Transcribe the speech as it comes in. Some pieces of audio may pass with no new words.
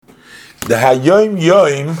The Hayom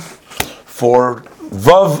Yom for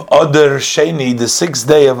Vav Adar Sheni, the 6th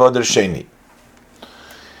day of Adar Sheni.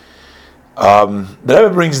 The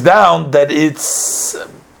Rebbe brings down that it's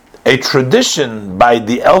a tradition by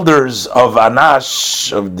the elders of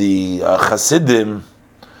Anash, of the Hasidim,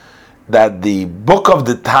 that the book of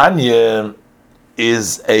the Tanya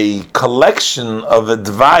is a collection of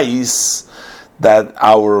advice that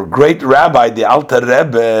our great rabbi, the Alter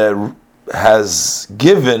Rebbe, has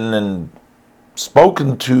given and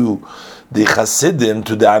spoken to the Hasidim,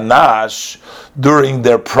 to the Anash, during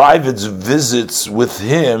their private visits with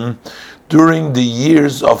him during the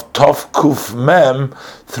years of Tov Kuf Mem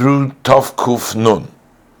through Tov Kuf Nun.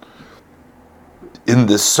 In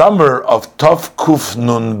the summer of Tov Kuf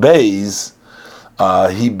Nun Beis,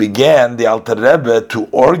 he began, the Alter Rebbe, to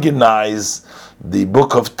organize the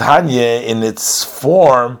book of Tanya in its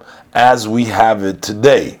form as we have it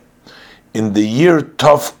today. In the year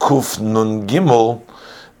Tov Kuf Nun Gimel,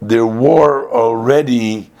 there were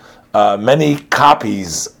already many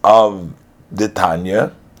copies of the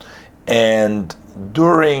Tanya, and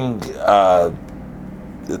during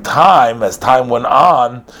the time, as time went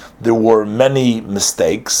on, there were many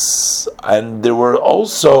mistakes, and there were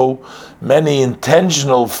also many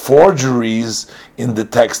intentional forgeries in the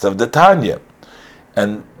text of the Tanya.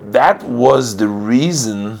 And that was the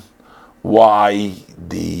reason why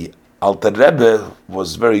the Alter Rebbe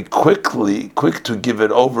was very quick to give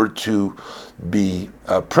it over to be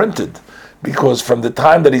printed, because from the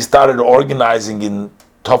time that he started organizing in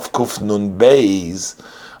Tov Kuf Nun Beis,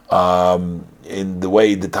 in the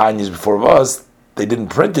way the Tanya is before us, they didn't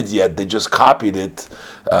print it yet. They just copied it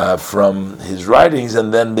from his writings,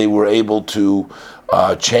 and then they were able to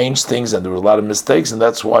change things, and there were a lot of mistakes, and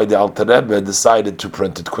that's why the Alter Rebbe decided to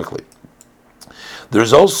print it quickly.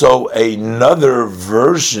 There's also another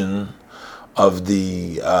version of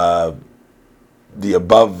the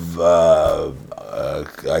above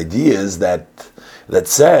ideas that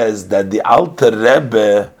says that the Alter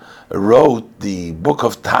Rebbe wrote the book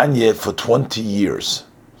of Tanya for 20 years,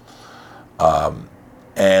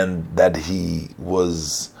 and that he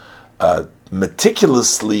was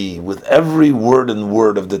meticulously with every word and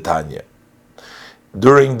word of the Tanya.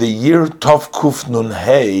 During the year Tov Kuf Nun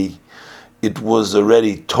Hey, it was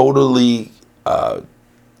already totally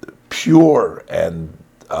pure and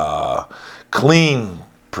clean,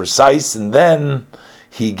 precise, and then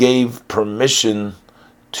he gave permission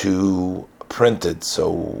to print it,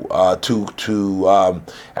 so to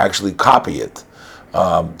actually copy it.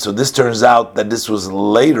 So this turns out that this was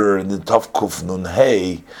later in the Tov Kuf Nun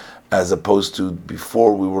Hey, as opposed to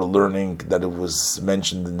before we were learning that it was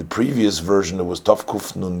mentioned in the previous version, it was Tov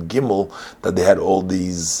Kuf Nun Gimel, that they had all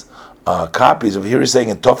these copies of. Here he's saying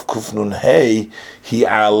in Tov Kuf Nun Hey, he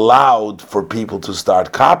allowed for people to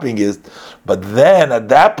start copying it, but then at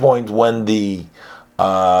that point when the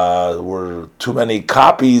were too many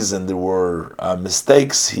copies and there were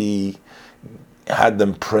mistakes, he had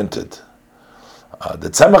them printed. The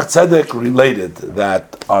Tzemach Tzedek related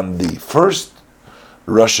that on the first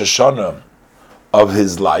Rosh Hashanah of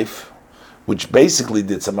his life, which basically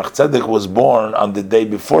the Tzemach Tzedek was born on the day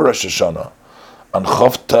before Rosh Hashanah, on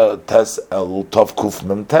Chof Tes El Tov Kuf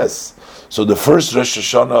Mem Tes. So the first Rosh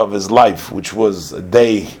Hashanah of his life, which was a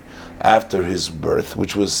day after his birth,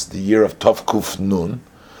 which was the year of Tov Kuf Nun.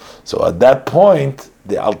 So at that point,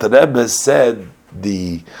 the Alter Rebbe said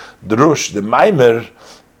the Drush, the Maimer,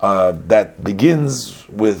 that begins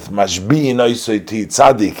with Mashbi Noisoiti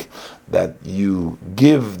Tzadik, that you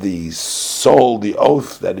give the soul the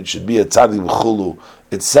oath that it should be a Tzadik V'chulu,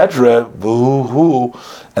 etc.,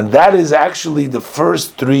 and that is actually the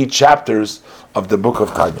first 3 chapters of the book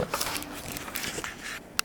of Tanya.